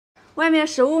外面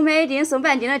15买1斤送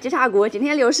半斤的鸡叉骨，今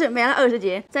天60买了20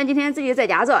斤。咱今天自己在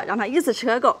家做，让它一次吃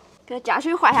个够。给它加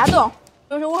水化下冻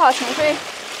，65号清水。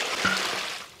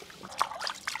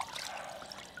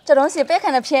这东西别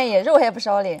看它便宜，肉还不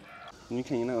少嘞。你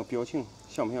看你那个表情，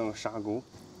像不像个傻狗？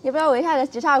也不知道为啥这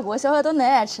鸡叉骨小孩都那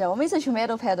爱吃，我每次去买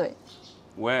都排队。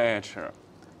我也爱吃，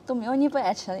都没有你不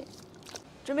爱吃的。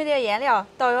准备点腌料，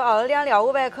倒入奥尔良料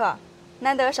500克，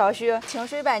难得少许，清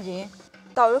水半斤，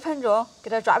倒入盆中，给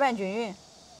它抓拌均匀。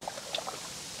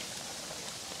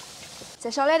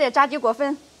再少来点炸鸡果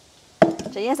粉，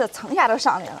这颜色蹭一下都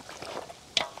上来了。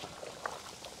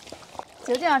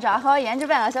就这样炸好，腌制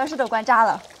半个小时都管炸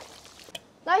了。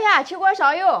老夏，起锅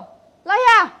烧油。老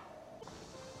夏。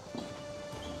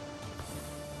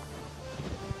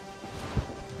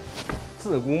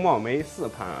自古貌美似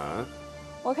潘安。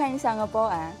我看你像个保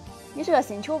安，你是个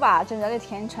新球吧？这热的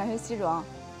天，你穿身西装。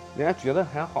人家觉得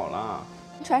还好啦。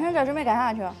你穿成这准备干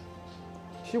啥去？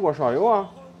起锅烧油啊！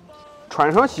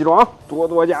穿上西装，多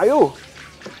多加油。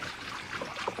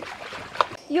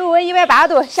油温180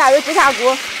度，下入鸡叉骨。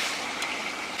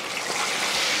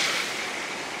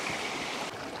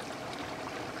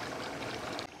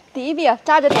第一步，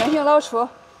炸至定型捞出。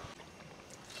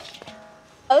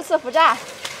2次复炸。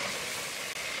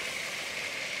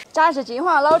炸至金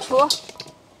黄捞出，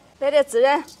来点孜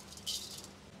然、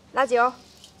辣椒，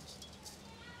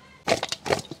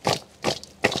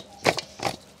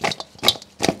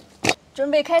准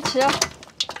备开吃。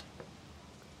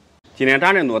今天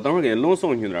炸这么多，等会儿给冷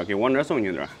送去点，给往这送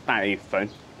去点，大家一分，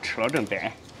吃了正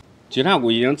呆。鸡叉骨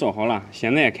已经做好了，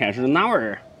现在开始拿味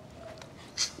儿。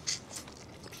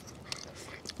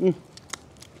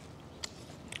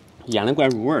腌的怪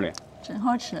入味的，真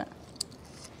好吃。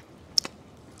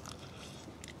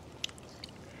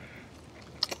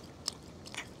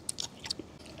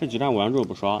这鸡叉骨上肉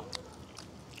不少，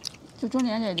就中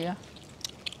间这里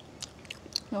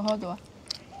有好多。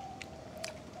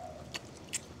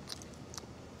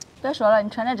别说了，你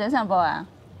穿的真像保安，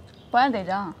保安队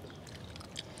长。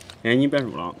哎，你别说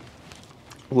了，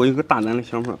我有个大胆的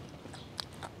想法，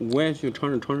我也去尝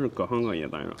试尝试各行各业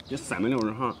咋样？这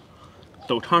360行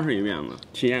都尝试一遍子，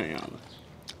体验一下子。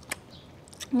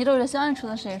你都是想一出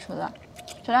的是一出的，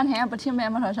这2天也不提买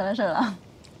摩托车的事了，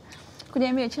估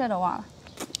计没起来都忘了。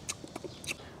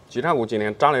鸡叉骨今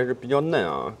天炸的是比较嫩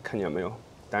啊，看见没有？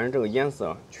但是这个颜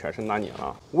色确实拿捏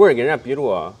了，味儿跟人家比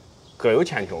着各有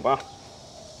千秋吧。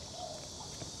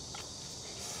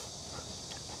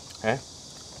哎，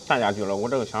大家觉得我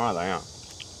这个想法咋样？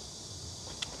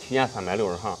体验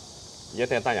360行，也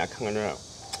带大家看看这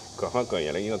各行各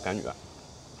业的一个感觉。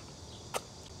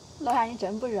老夏，你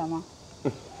真不热吗？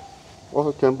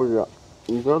我真不热，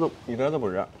一点都不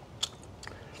热。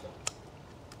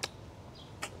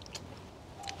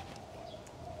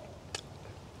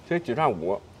这鸡叉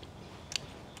骨，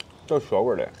这血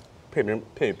味的，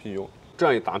配啤酒，这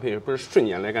样一搭配，不是瞬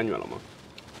间来感觉了吗？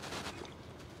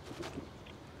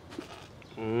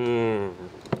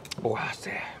哇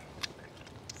塞，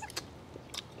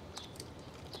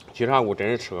鸡叉骨真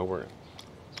是吃个味儿，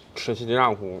吃起鸡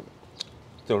叉骨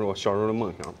就是我小时候的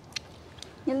梦想。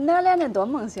你哪来那多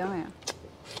梦想呀？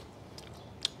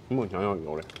梦想要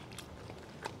有的。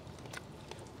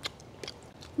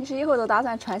你是以后都打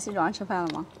算穿西装吃饭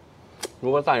了吗？如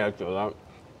果大家觉得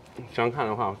想看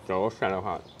的话，觉得我帅的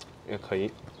话，也可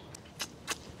以。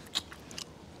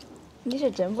你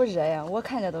是真不热呀，我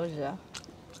看着都热。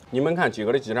你们看几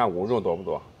个的鸡叉骨肉多不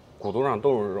多？骨头上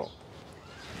都是肉。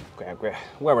乖，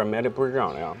外边买的不是这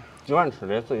样的呀。喜欢吃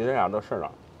的自己在家的事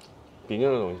了，毕竟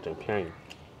这东西真便宜。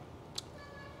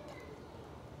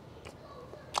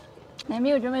那你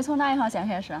们有准备从哪一行先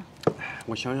开始？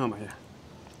我想想吧，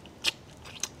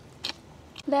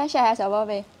来晒下小宝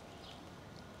贝。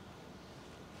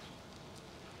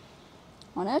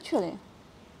往哪去嘞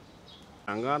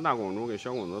？3个大公主跟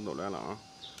小公主都来了啊！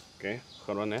给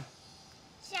喝着奶。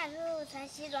下时候穿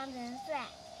西装真帅。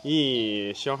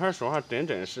咦，小孩说话真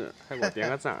真实，还给我点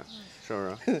个赞，是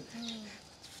不是？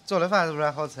做的饭是不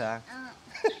是好吃啊？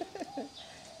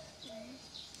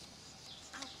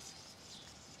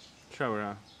是不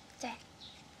是？对。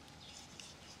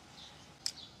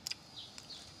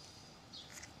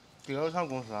今儿有上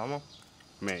公司了吗？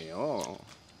没有。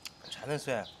穿得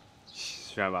帅。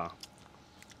帅吧？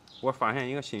我发现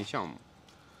一个新项目，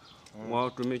我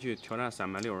准备去挑战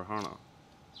360行了。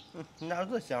你哪有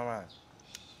这想法？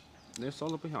那嫂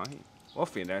子不相信，我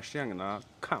非得实验给她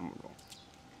看不着。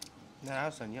那俩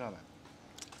生气了呗？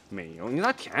没有，你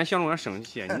咋天天想着我生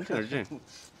气？你这个人，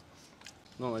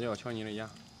那我就要瞧你的牙。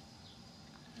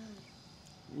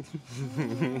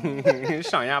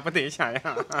上牙不对下牙，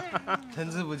参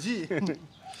差不齐。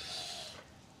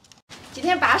今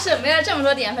天巴适，没了这么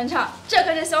多淀粉肠，这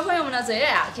可是小朋友们的最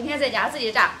爱啊！今天在家自己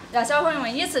炸，让小朋友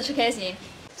们一次吃开心。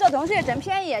这东西真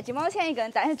便宜，几毛钱一根，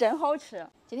但是真好吃。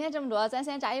今天这么多，咱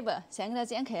先炸一半，先给它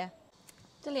剪开。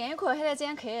这另一块还得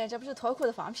剪开，这不是脱裤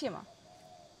子放屁吗？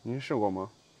你试过吗？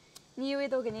你以为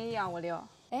都跟你一样无聊？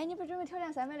哎，你不准备挑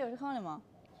战360行的吗？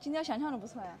今天香肠都不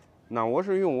错呀。那我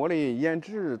是用我的颜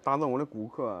值打动我的顾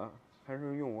客，还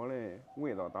是用我的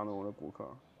味道打动我的顾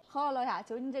客？好，老夏，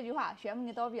就你这句话，宣布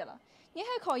你倒闭了。你还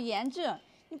靠颜值，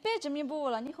你别执迷不悟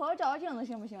了，你好好照照镜子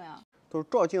行不行呀？都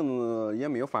照镜子也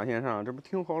没有发现啥，这不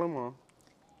挺好的吗？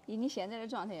以你现在的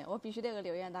状态，我必须得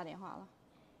给6元打电话了。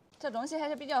这东西还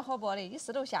是比较好剥的，一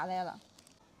撕都下来了。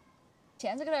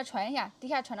先是给它穿一下，底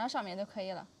下穿到上面就可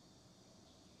以了。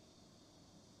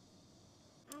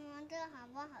妈妈，这好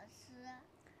不好吃？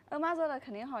欧妈做的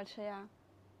肯定好吃呀，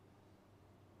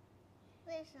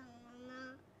为什么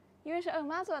呢？因为是欧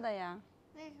妈做的呀。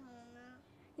为什么呢？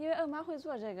因为欧妈会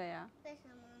做这个呀。为什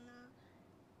么呢？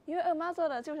因为欧妈做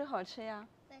的就是好吃呀。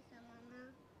为什么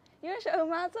呢？因为是欧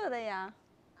妈做的呀。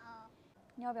哦。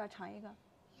你要不要尝一个？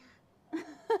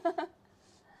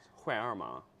坏二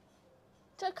妈，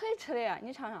这可以吃的呀，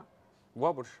你尝尝。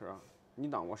我不吃，你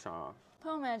当我傻？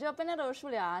朋友们，这本来都是熟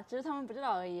料啊，只是他们不知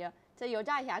道而已。再油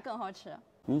炸一下更好吃。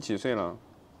你几岁了？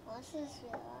我4岁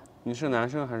了。你是男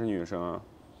生还是女生啊？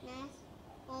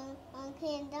我可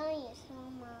以当医生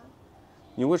吗？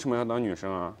你为什么要当女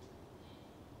生啊？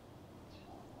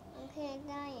我可以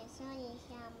当医生一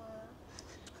下吗？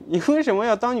你为什么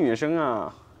要当女生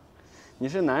啊？你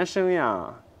是男生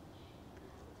呀。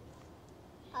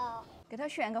哦。给它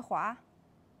选个花，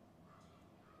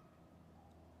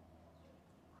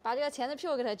把这个签子皮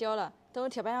我给它绞了，等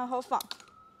贴板上好放。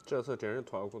这次真是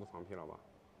脱了裤子放屁了吧？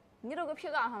你都给皮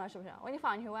杠上了是不是？我给你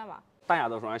放进去玩吧。大家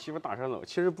都说俺媳妇大舌头，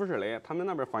其实不是嘞，他们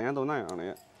那边方言都那样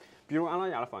的。比如俺老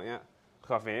家的方言，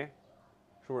喝肥，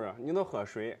是不是？你都喝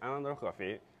水，俺那都是喝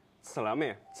肥。吃了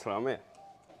没？吃了没？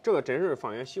这个真是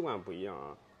方言习惯不一样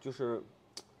啊，就是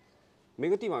每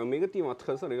个地方有每个地方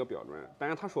特色的一个标准。但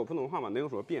是他说普通话嘛，能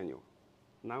说别扭，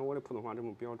哪有我的普通话这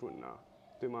么标准呢？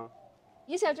对吗？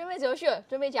一切准备就绪，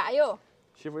准备加油。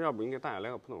媳妇，要不你给大家来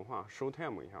个普通话手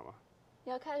time 一下吧？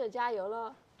要开始加油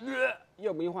了。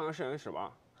要不你换个摄影师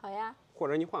吧？好呀。或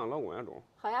者你换个老公也中。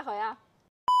好呀好呀。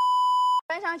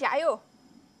板上加油，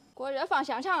锅热放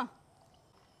香肠。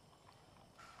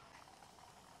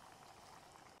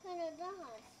看着真好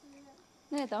吃。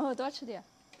那你等会多吃点。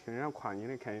听人家夸你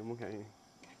的开心不开心？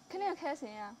肯定开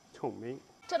心呀。聪明。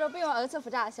这都不用2次复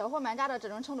炸，小火慢炸到这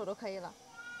种程度都可以了。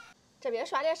这边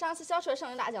刷点上次小车剩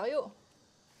的辣椒油。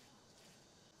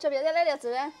这边再来点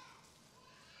孜然。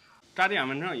炸淀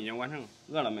粉肠已经完成，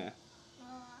饿了没？饿。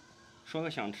说个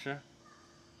想吃。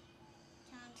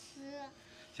想吃。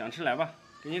想吃来吧，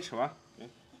给你吃吧。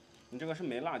你这个是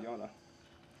没辣椒的，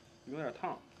有点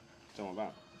烫，怎么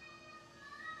办？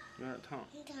有点烫。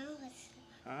你等会儿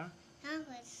吃。啊？等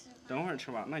会儿吃吧。等会儿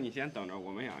吃吧，那你先等着，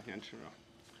我们俩先吃着。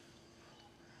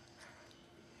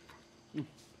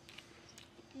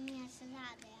你也吃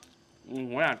辣的呀？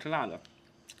我俩吃辣的。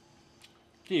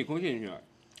第一口进去，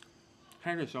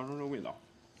还是小时候的味道。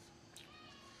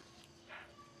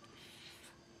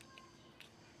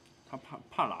他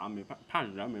怕辣怕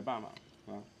热没办法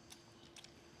啊。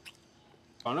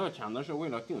放这个签子是为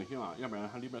了定型啊，要不然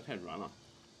它里边太软了。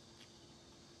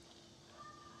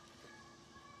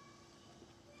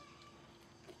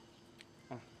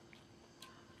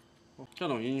这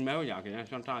东西你买回家跟人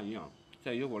像炸一样，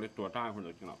在油锅里多炸一会儿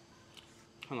就行了。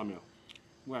看到没有？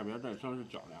外边这层是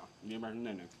焦的，里边是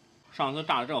嫩的。上次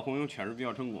炸的这个红油确实比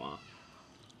较成功啊。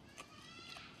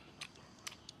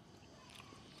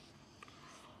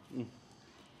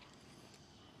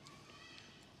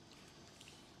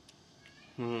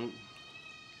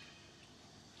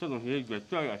这东西越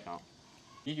嚼越香。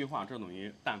一句话，这东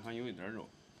西但凡有一点肉，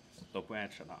都不爱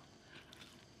吃它。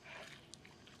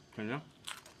真的。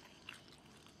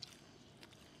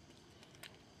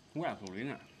外酥里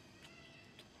嫩。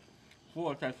不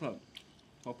过这次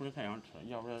我不是太想吃，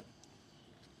要不然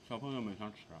小朋友们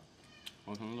想吃，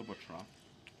我可能都不吃了。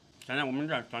现在我们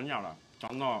这儿涨价了，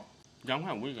涨到2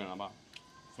块5一根了吧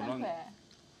？3块。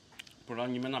不知道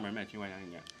你们那边卖几块钱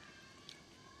一根？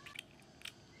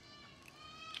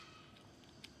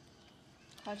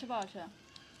好吃不好吃？好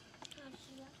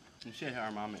吃。你谢谢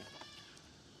二妈没？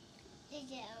谢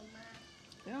谢二妈。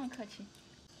不用客气。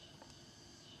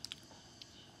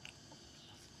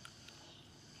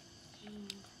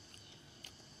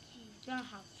真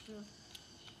好吃。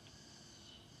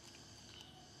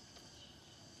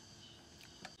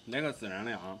来个孜然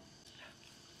的啊！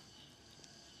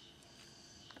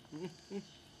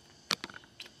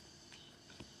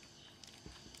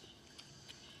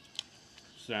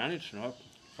孜然的吃了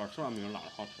说实话没有辣的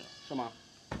好吃，是吗？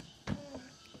嗯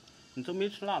你都没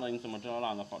吃辣的，你怎么知道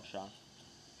辣的好吃啊？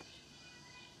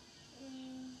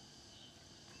嗯，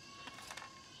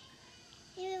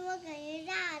因为我感觉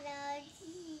辣的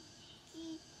鸡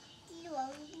我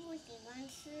不喜欢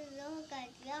吃，然后感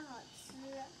觉好吃。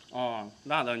哦，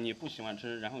辣的你不喜欢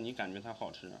吃，然后你感觉它好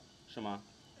吃，是吗？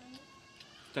嗯，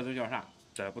这都叫啥？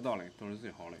得不到的都是最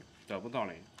好的，得不到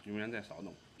的永远在骚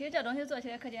动。其实这东西做起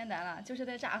来可简单了，就是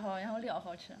得炸好，然后料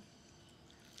好吃。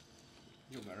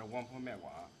又搁这王婆卖瓜。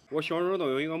我小时候都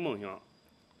有一个梦想，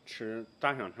吃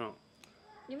炸香肠。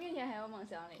你明天还有梦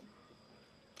想嘞？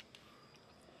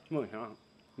梦想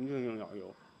一定要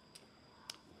有。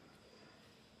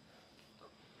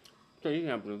这几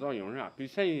天不知道因为啥，比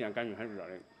前几天感觉还热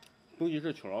嘞，估计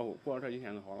是秋老虎，过了这几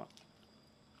天就好了。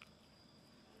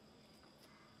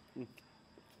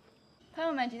朋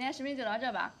友们，今天视频就到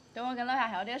这吧。等我跟老夏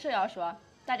还有点事要说，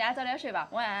大家早点睡吧，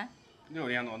晚安。6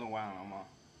点多都晚上了吗？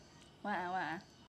晚安，晚安。